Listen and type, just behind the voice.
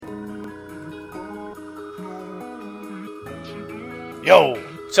Yo,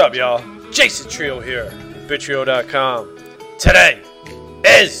 what's up, y'all? Jason Trio here, Bitrio.com. Today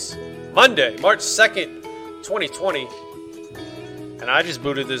is Monday, March 2nd, 2020. And I just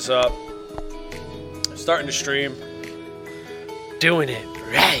booted this up. Starting to stream. Doing it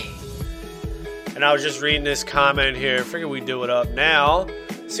right. And I was just reading this comment here. Figured we'd do it up now.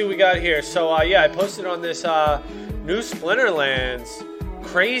 See what we got here. So, I posted on this new Splinterlands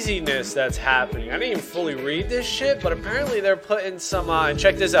craziness that's happening. I didn't even fully read this shit, but apparently they're putting some, and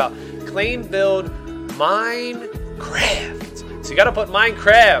check this out, claim build Minecraft. So you gotta put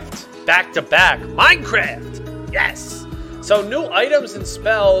Minecraft back to back. Minecraft! Yes! So new items and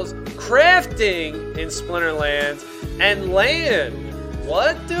spells, crafting in Splinterlands, and land.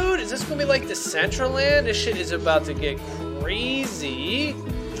 What, dude? Is this gonna be like the Central Land? This shit is about to get crazy.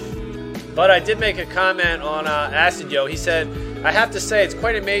 But I did make a comment on Acid Yo. He said, I have to say, it's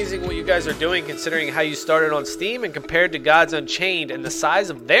quite amazing what you guys are doing considering how you started on Steam and compared to Gods Unchained and the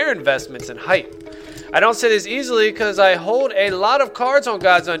size of their investments and hype. I don't say this easily because I hold a lot of cards on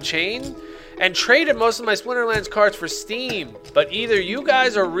Gods Unchained and traded most of my Splinterlands cards for Steam. But either you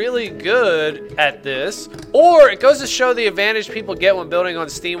guys are really good at this, or it goes to show the advantage people get when building on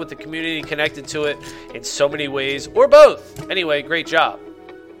Steam with the community connected to it in so many ways, or both. Anyway, great job.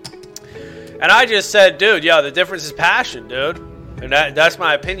 And I just said, dude, the difference is passion, dude. And that's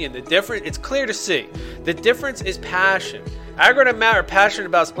my opinion. The difference, it's clear to see. The difference is passion. Aggro and Matt are passionate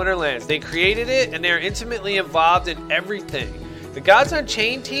about Splinterlands. They created it, and they're intimately involved in everything. The Gods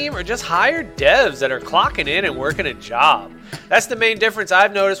Unchained team are just hired devs that are clocking in and working a job. That's the main difference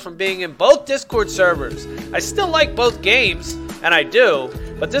I've noticed from being in both Discord servers. I still like both games, and I do,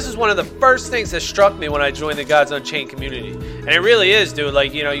 but this is one of the first things that struck me when I joined the Gods Unchained community. And it really is, dude.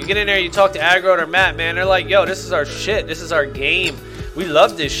 Like, you get in there, you talk to Aggro or Matt, man, they're like, yo, this is our shit. This is our game. We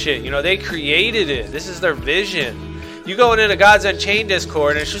love this shit. They created it. This is their vision. You go into the Gods Unchained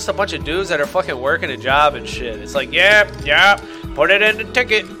Discord, and it's just a bunch of dudes that are fucking working a job and shit. It's like, yeah, put it in the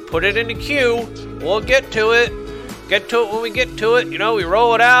ticket, put it in the queue. We'll get to it. Get to it when we get to it. We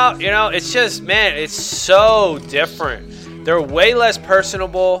roll it out. It's just, man, it's so different. They're way less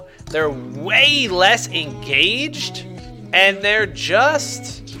personable. They're way less engaged. And they're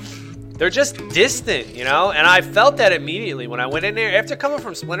just distant, And I felt that immediately when I went in there. After coming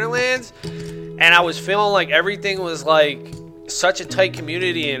from Splinterlands, and I was feeling like everything was like such a tight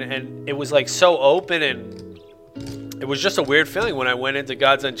community, and it was like so open, and it was just a weird feeling when I went into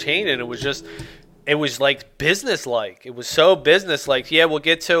Gods Unchained, and it was like business-like. It was so business-like. Yeah, we'll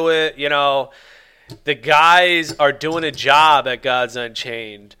get to it, The guys are doing a job at Gods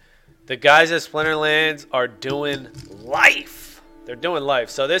Unchained. The guys at Splinterlands are doing life. They're doing life.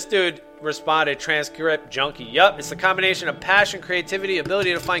 So this dude responded, transcript junkie. Yup, it's a combination of passion, creativity,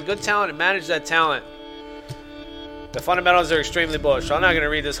 ability to find good talent and manage that talent. The fundamentals are extremely bullish. So I'm not going to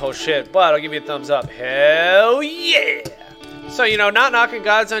read this whole shit, but I'll give you a thumbs up. Hell yeah! So, not knocking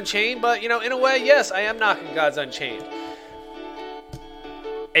Gods Unchained, but, in a way, yes, I am knocking Gods Unchained.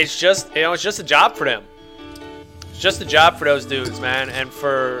 It's just, it's just a job for them. It's just a job for those dudes, man. And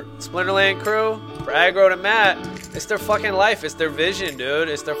for Splinterland crew, for Aggro and Matt, it's their fucking life. It's their vision, dude.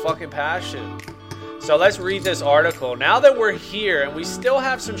 It's their fucking passion. So let's read this article. Now that we're here and we still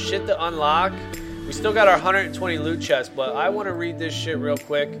have some shit to unlock, we still got our 120 loot chests, but I want to read this shit real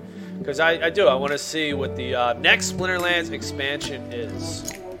quick because I do. I want to see what the next Splinterlands expansion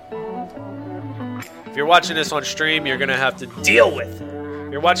is. If you're watching this on stream, you're going to have to deal with it.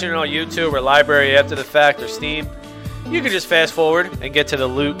 If you're watching it on YouTube or library after the fact or Steam, you can just fast forward and get to the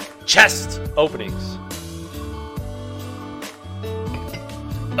loot chest openings.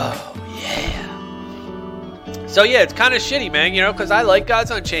 Oh, yeah. So, yeah, it's kind of shitty, man, because I like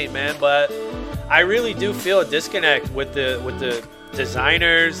Gods Unchained, man, but I really do feel a disconnect with the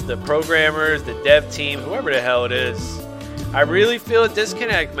designers, the programmers, the dev team, whoever the hell it is. I really feel a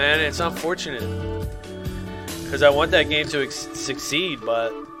disconnect, man. It's unfortunate because I want that game to succeed,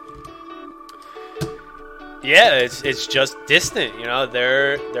 but yeah, it's just distant.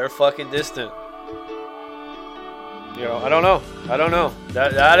 They're fucking distant. I don't know.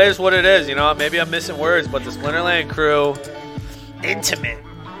 That is what it is. Maybe I'm missing words, but the Splinterland crew, intimate.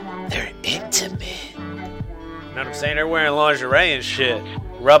 They're intimate. You know what I'm saying? They're wearing lingerie and shit,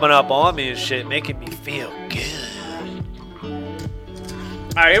 rubbing up on me and shit, making me feel good. All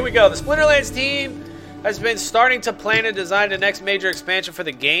right, here we go. The Splinterlands team has been starting to plan and design the next major expansion for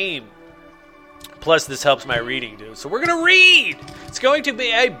the game. Plus, this helps my reading, dude. So we're going to read. It's going to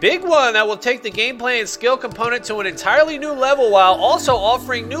be a big one that will take the gameplay and skill component to an entirely new level while also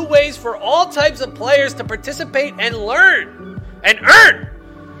offering new ways for all types of players to participate and learn and earn.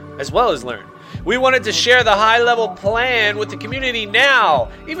 as well as learn. We wanted to share the high-level plan with the community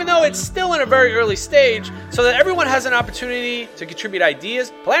now, even though it's still in a very early stage, so that everyone has an opportunity to contribute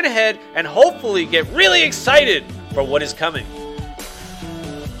ideas, plan ahead, and hopefully get really excited for what is coming.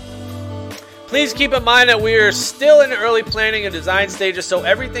 Please keep in mind that we are still in the early planning and design stages, so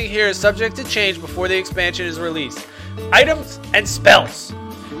everything here is subject to change before the expansion is released. Items and spells.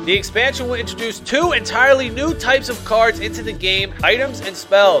 The expansion will introduce 2 entirely new types of cards into the game, items and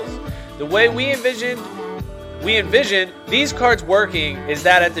spells. The way we envision these cards working is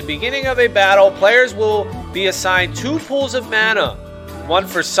that at the beginning of a battle, players will be assigned 2 pools of mana, one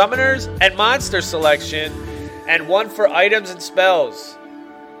for summoners and monster selection, and one for items and spells.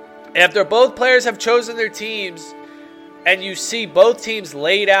 After both players have chosen their teams, and you see both teams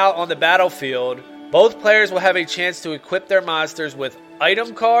laid out on the battlefield, both players will have a chance to equip their monsters with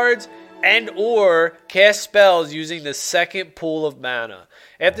item cards and or cast spells using the second pool of mana.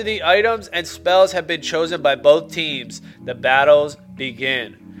 After the items and spells have been chosen by both teams, the battles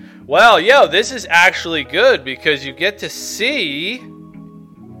begin. Well, this is actually good because you get to see...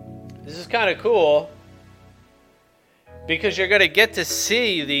 This is kind of cool. Because you're going to get to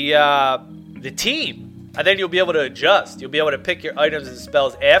see the team. And then you'll be able to adjust. You'll be able to pick your items and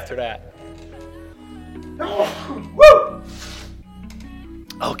spells after that. Woo!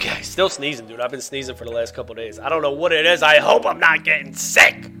 Okay, still sneezing, dude. I've been sneezing for the last couple days. I don't know what it is. I hope I'm not getting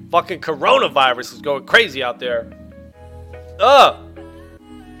sick. Fucking coronavirus is going crazy out there. Oh,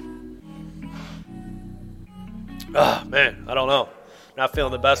 man. I don't know. Not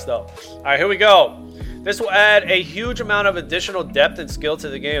feeling the best, though. All right, here we go. This will add a huge amount of additional depth and skill to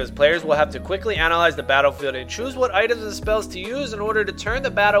the game, as players will have to quickly analyze the battlefield and choose what items and spells to use in order to turn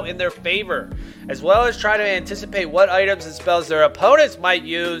the battle in their favor, as well as try to anticipate what items and spells their opponents might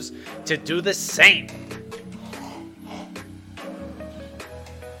use to do the same.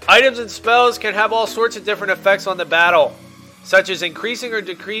 Items and spells can have all sorts of different effects on the battle, such as increasing or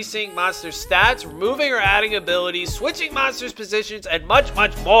decreasing monster stats, removing or adding abilities, switching monsters' positions, and much,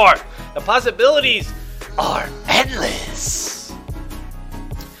 much more. The possibilities are endless.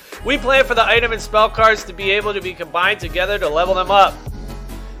 We plan for the item and spell cards to be able to be combined together to level them up,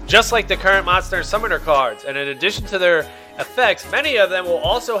 just like the current monster and summoner cards. And in addition to their effects, many of them will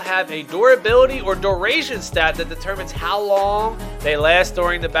also have a durability or duration stat that determines how long they last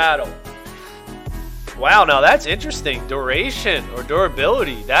during the battle. Wow, now that's interesting. Duration or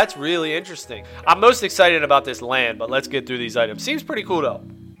durability. That's really interesting. I'm most excited about this land, but let's get through these items. Seems pretty cool, though.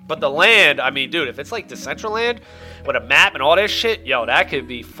 But the land, I mean, dude, if it's like Decentraland with a map and all that shit, that could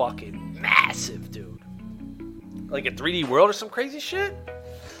be fucking massive, dude. Like a 3D world or some crazy shit?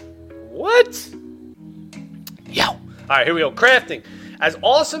 What? All right, here we go. Crafting. As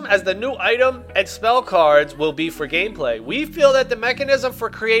awesome as the new item and spell cards will be for gameplay, we feel that the mechanism for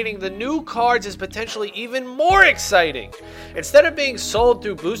creating the new cards is potentially even more exciting. Instead of being sold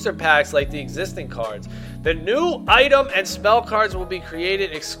through booster packs like the existing cards, the new item and spell cards will be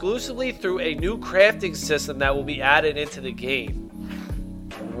created exclusively through a new crafting system that will be added into the game.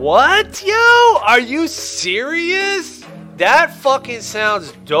 What, yo? Are you serious? That fucking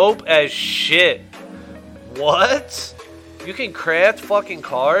sounds dope as shit. What? You can craft fucking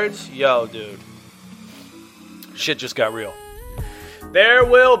cards? Yo, dude. Shit just got real. There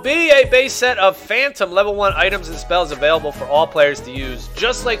will be a base set of Phantom Level 1 items and spells available for all players to use,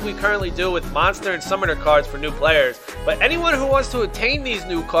 just like we currently do with Monster and Summoner cards for new players. But anyone who wants to attain these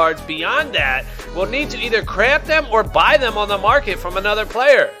new cards beyond that will need to either craft them or buy them on the market from another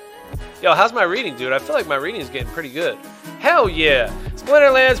player. Yo, how's my reading, dude? I feel like my reading is getting pretty good. Hell yeah!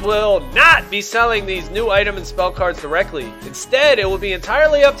 Splinterlands will not be selling these new item and spell cards directly. Instead, it will be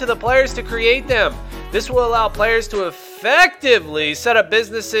entirely up to the players to create them. This will allow players to effectively set up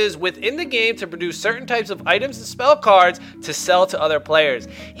businesses within the game to produce certain types of items and spell cards to sell to other players.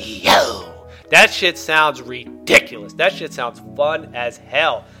 Yo! That shit sounds ridiculous. That shit sounds fun as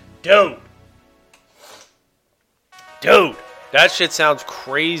hell. Dude, that shit sounds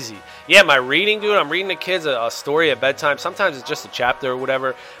crazy. Yeah, my reading, dude, I'm reading the kids a story at bedtime. Sometimes it's just a chapter or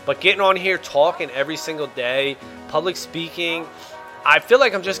whatever. But getting on here, talking every single day, public speaking, I feel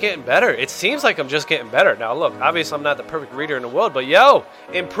like I'm just getting better. It seems like I'm just getting better. Now, look, obviously I'm not the perfect reader in the world, but yo,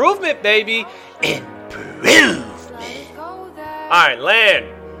 improvement, baby. Improvement. All right, land.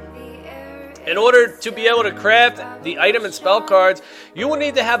 In order to be able to craft the item and spell cards, you will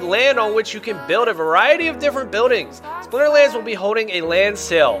need to have land on which you can build a variety of different buildings. Splinterlands will be holding a land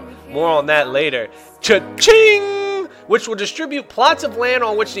sale. More on that later. Cha-ching! Which will distribute plots of land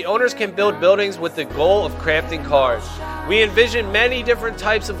on which the owners can build buildings with the goal of crafting cards. We envision many different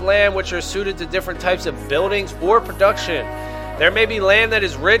types of land which are suited to different types of buildings or production. There may be land that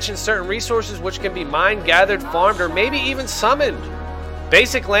is rich in certain resources which can be mined, gathered, farmed, or maybe even summoned.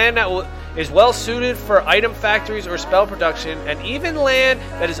 Basic land that is well suited for item factories or spell production, and even land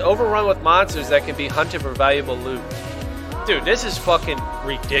that is overrun with monsters that can be hunted for valuable loot. Dude, this is fucking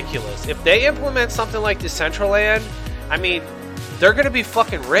ridiculous. If they implement something like Decentraland, I mean, they're gonna be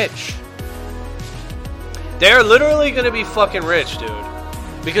fucking rich. They're literally gonna be fucking rich, dude.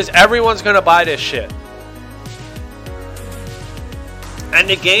 Because everyone's gonna buy this shit. And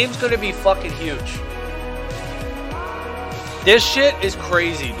the game's gonna be fucking huge. This shit is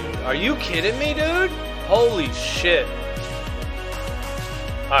crazy, dude. Are you kidding me, dude? Holy shit.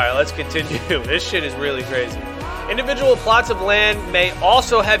 Alright, let's continue. This shit is really crazy. Individual plots of land may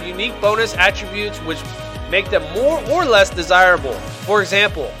also have unique bonus attributes which make them more or less desirable. For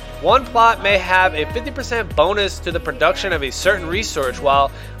example, one plot may have a 50% bonus to the production of a certain resource,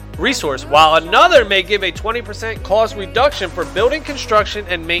 while another may give a 20% cost reduction for building construction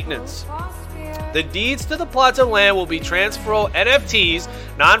and maintenance. The deeds to the plots of land will be transferable NFTs,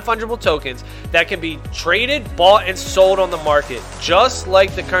 non-fungible tokens, that can be traded, bought, and sold on the market, just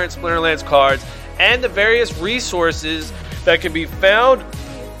like the current Splinterlands cards, and the various resources that can be found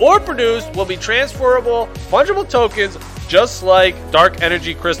or produced will be transferable, fungible tokens, just like dark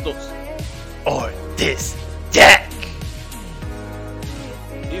energy crystals or this deck.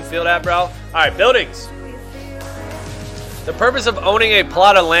 Do you feel that, bro? Alright, buildings. The purpose of owning a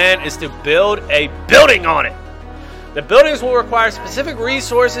plot of land is to build a building on it. The buildings will require specific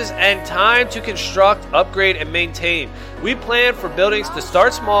resources and time to construct, upgrade, and maintain. We plan for buildings to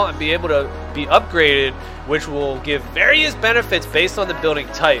start small and be able to be upgraded, which will give various benefits based on the building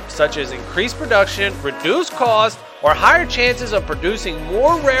type, such as increased production, reduced cost, or higher chances of producing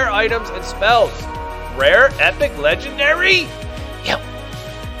more rare items and spells. Rare, epic, legendary? Yep.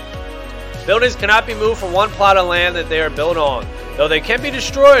 Buildings cannot be moved from one plot of land that they are built on, though they can be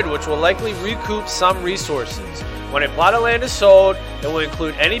destroyed, which will likely recoup some resources. When a plot of land is sold, it will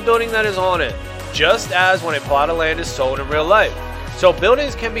include any building that is on it, just as when a plot of land is sold in real life. So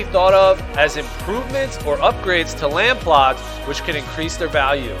buildings can be thought of as improvements or upgrades to land plots, which can increase their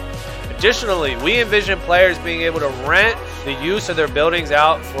value. Additionally, we envision players being able to rent the use of their buildings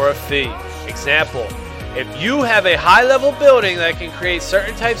out for a fee. Example, if you have a high-level building that can create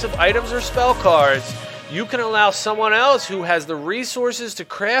certain types of items or spell cards, you can allow someone else who has the resources to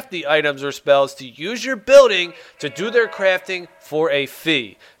craft the items or spells to use your building to do their crafting for a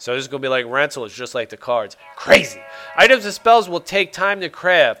fee. So this is going to be like rental. It's just like the cards. Crazy. Items and spells will take time to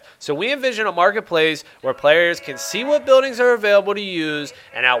craft. So we envision a marketplace where players can see what buildings are available to use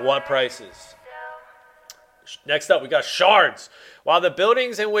and at what prices. Next up, we got shards. While the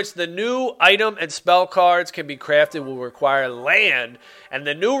buildings in which the new item and spell cards can be crafted will require land, and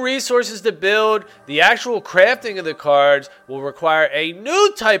the new resources to build the actual crafting of the cards will require a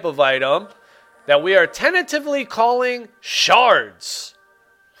new type of item that we are tentatively calling shards.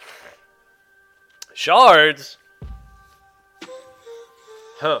 Shards?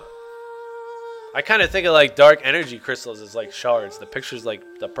 Huh. I kind of think of like dark energy crystals as like shards. The picture's like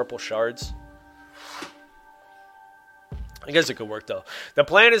the purple shards. I guess it could work though. The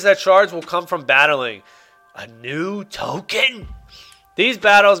plan is that shards will come from battling a new token. These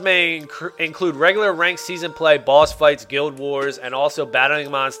battles may include regular ranked season play, boss fights, guild wars, and also battling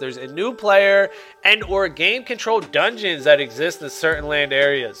monsters in new player and or game-controlled dungeons that exist in certain land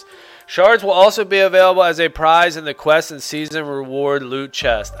areas. Shards will also be available as a prize in the quest and season reward loot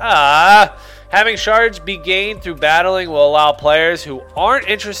chest. Having shards be gained through battling will allow players who aren't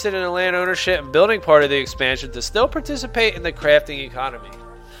interested in the land ownership and building part of the expansion to still participate in the crafting economy.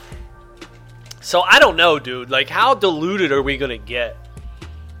 So I don't know, dude. Like, how diluted are we going to get?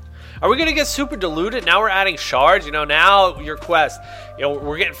 Are we going to get super diluted? Now we're adding shards. You know, now your quest, you know,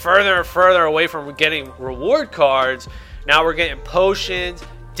 we're getting further and further away from getting reward cards. Now we're getting potions,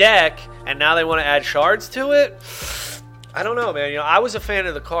 deck, and now they want to add shards to it. I don't know, man. You know, I was a fan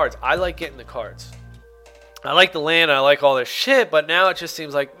of the cards. I like getting the cards. I like the land. I like all this shit. But now it just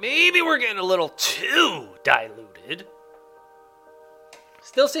seems like maybe we're getting a little too diluted.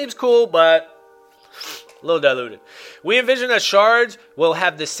 Still seems cool, but a little diluted. We envision that shards will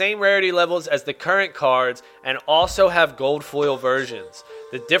have the same rarity levels as the current cards and also have gold foil versions.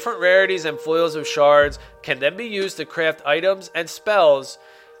 The different rarities and foils of shards can then be used to craft items and spells,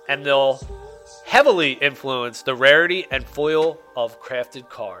 and they'll heavily influence the rarity and foil of crafted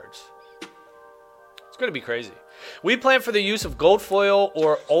cards. It's going to be crazy. We plan for the use of gold foil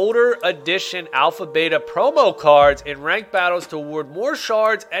or older edition alpha beta promo cards in ranked battles to award more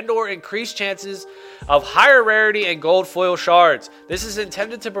shards and or increase chances of higher rarity and gold foil shards. This is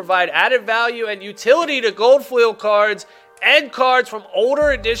intended to provide added value and utility to gold foil cards and cards from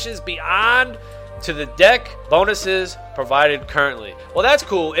older editions beyond to the deck bonuses provided currently. Well, that's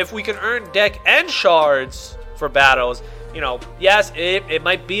cool. If we can earn deck and shards for battles, you know, yes, it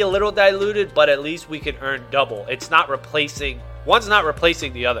might be a little diluted, but at least we can earn double. It's not replacing, one's not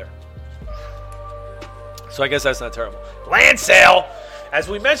replacing the other. So I guess that's not terrible. Land sale! As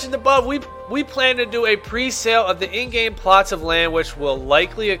we mentioned above, we plan to do a pre-sale of the in-game plots of land, which will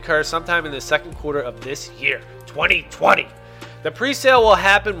likely occur sometime in the second quarter of this year, 2020. The pre-sale will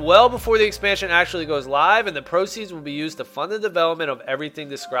happen well before the expansion actually goes live, and the proceeds will be used to fund the development of everything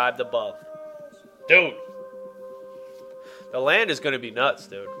described above. Dude. The land is going to be nuts,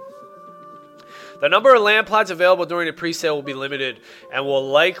 dude. The number of land plots available during the pre-sale will be limited and will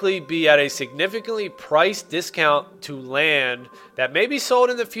likely be at a significantly priced discount to land that may be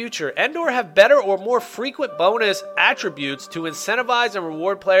sold in the future and or have better or more frequent bonus attributes to incentivize and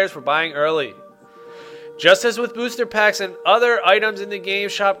reward players for buying early. Just as with booster packs and other items in the game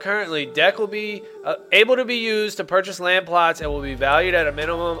shop currently, deck will be able to be used to purchase land plots and will be valued at a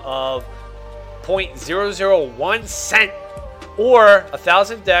minimum of 0.001 cent or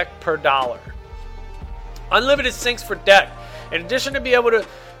 1,000 deck per dollar. Unlimited sinks for deck. In addition to be able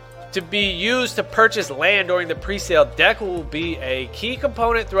to be used to purchase land during the pre-sale, deck will be a key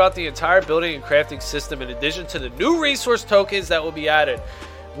component throughout the entire building and crafting system in addition to the new resource tokens that will be added.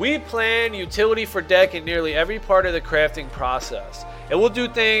 We plan utility for deck in nearly every part of the crafting process. It will do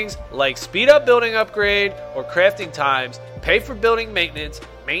things like speed up building upgrade or crafting times, pay for building maintenance,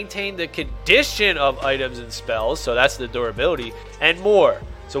 maintain the condition of items and spells, so that's the durability, and more.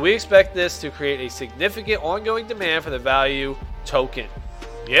 So we expect this to create a significant ongoing demand for the value token.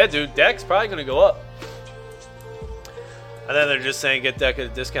 Yeah, dude, deck's probably going to go up. And then they're just saying get deck at a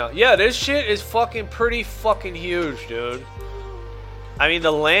discount. Yeah, this shit is fucking pretty fucking huge, dude. I mean,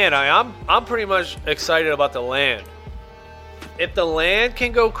 the land, I'm pretty much excited about the land. If the land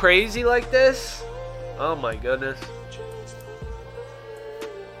can go crazy like this, oh my goodness.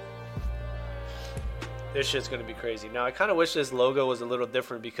 This shit's going to be crazy. Now, I kind of wish this logo was a little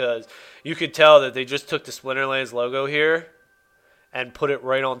different because you could tell that they just took the Splinterlands logo here and put it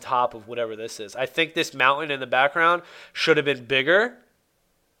right on top of whatever this is. I think this mountain in the background should have been bigger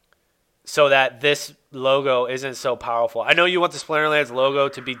so that this logo isn't so powerful. I know you want the Splinterlands logo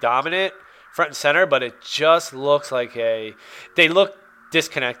to be dominant, front and center, but it just looks like they look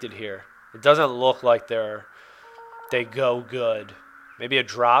disconnected here. It doesn't look like they go good. Maybe a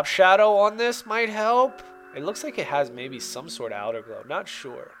drop shadow on this might help. It looks like it has maybe some sort of outer glow. Not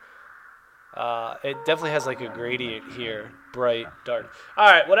sure. It definitely has like a gradient here. Bright, dark.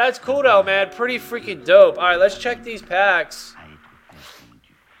 Alright, well that's cool though, man. Pretty freaking dope. Alright, let's check these packs.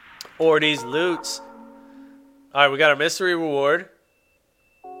 Or these loots. Alright, we got our mystery reward.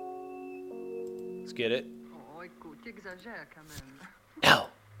 Let's get it. No,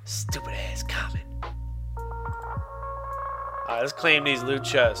 stupid ass comment. Alright, let's claim these loot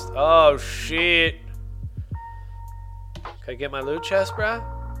chests. Oh, shit. Can I get my loot chest, bruh?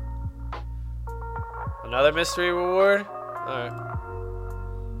 Another mystery reward? Alright.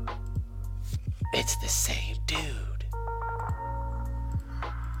 It's the same dude.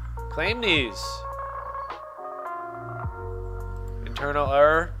 Claim these. Internal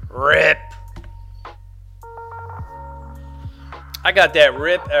error. RIP. I got that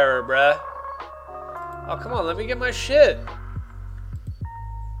RIP error, bruh. Oh, come on. Let me get my shit.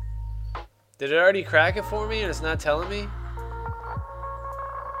 Did it already crack it for me and it's not telling me?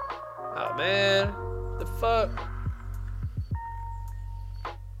 Oh, man. What the fuck?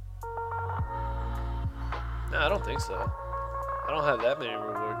 No, I don't think so. I don't have that many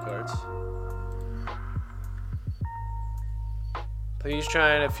reward cards. Please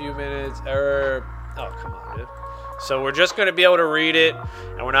try in a few minutes. Error. Oh, come on, dude. So we're just going to be able to read it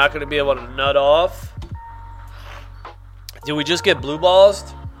and we're not going to be able to nut off. Did we just get blue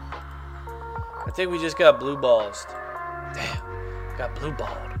balls? I think we just got blue balls. Damn, got blue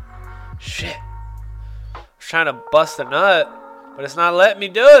balled. Shit. I was trying to bust a nut, but it's not letting me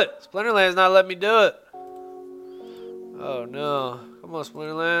do it. Splinterlands not letting me do it. Oh no. Come on,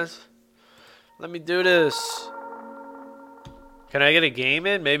 Splinterlands. Let me do this. Can I get a game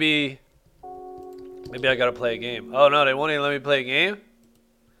in? Maybe I gotta play a game. Oh no, they won't even let me play a game?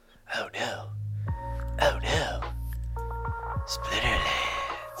 Oh no. Oh no. Splinterlands.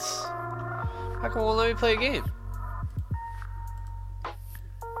 How come it won't let me play a game?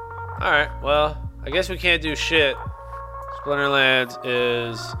 Alright, well, I guess we can't do shit. Splinterlands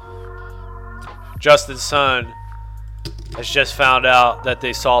is... Justin's son has just found out that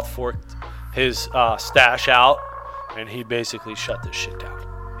they soft forked his stash out, and he basically shut this shit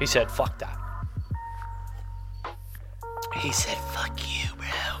down. He said, fuck that. He said, fuck you, bro.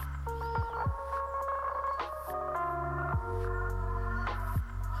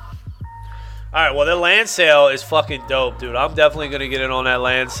 Alright, well, the land sale is fucking dope, dude. I'm definitely going to get in on that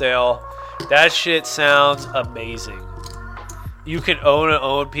land sale. That shit sounds amazing. You can own an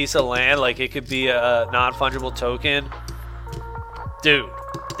own piece of land. Like, it could be a non-fungible token. Dude,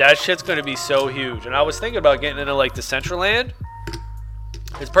 that shit's going to be so huge. And I was thinking about getting into, like, Decentraland.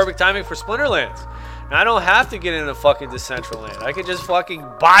 It's perfect timing for Splinterlands. And I don't have to get into fucking Decentraland. I could just fucking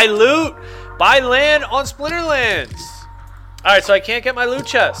buy loot. Buy land on Splinterlands. Alright, so I can't get my loot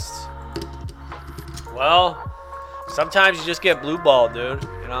chests. Well, sometimes you just get blue balled, dude.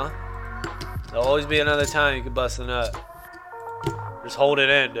 You know? There'll always be another time you can bust a nut. Just hold it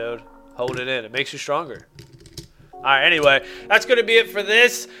in, dude. Hold it in. It makes you stronger. Alright, anyway, that's going to be it for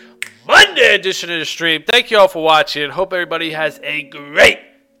this Monday edition of the stream. Thank you all for watching. Hope everybody has a great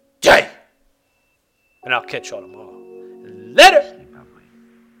day. And I'll catch y'all tomorrow. Later.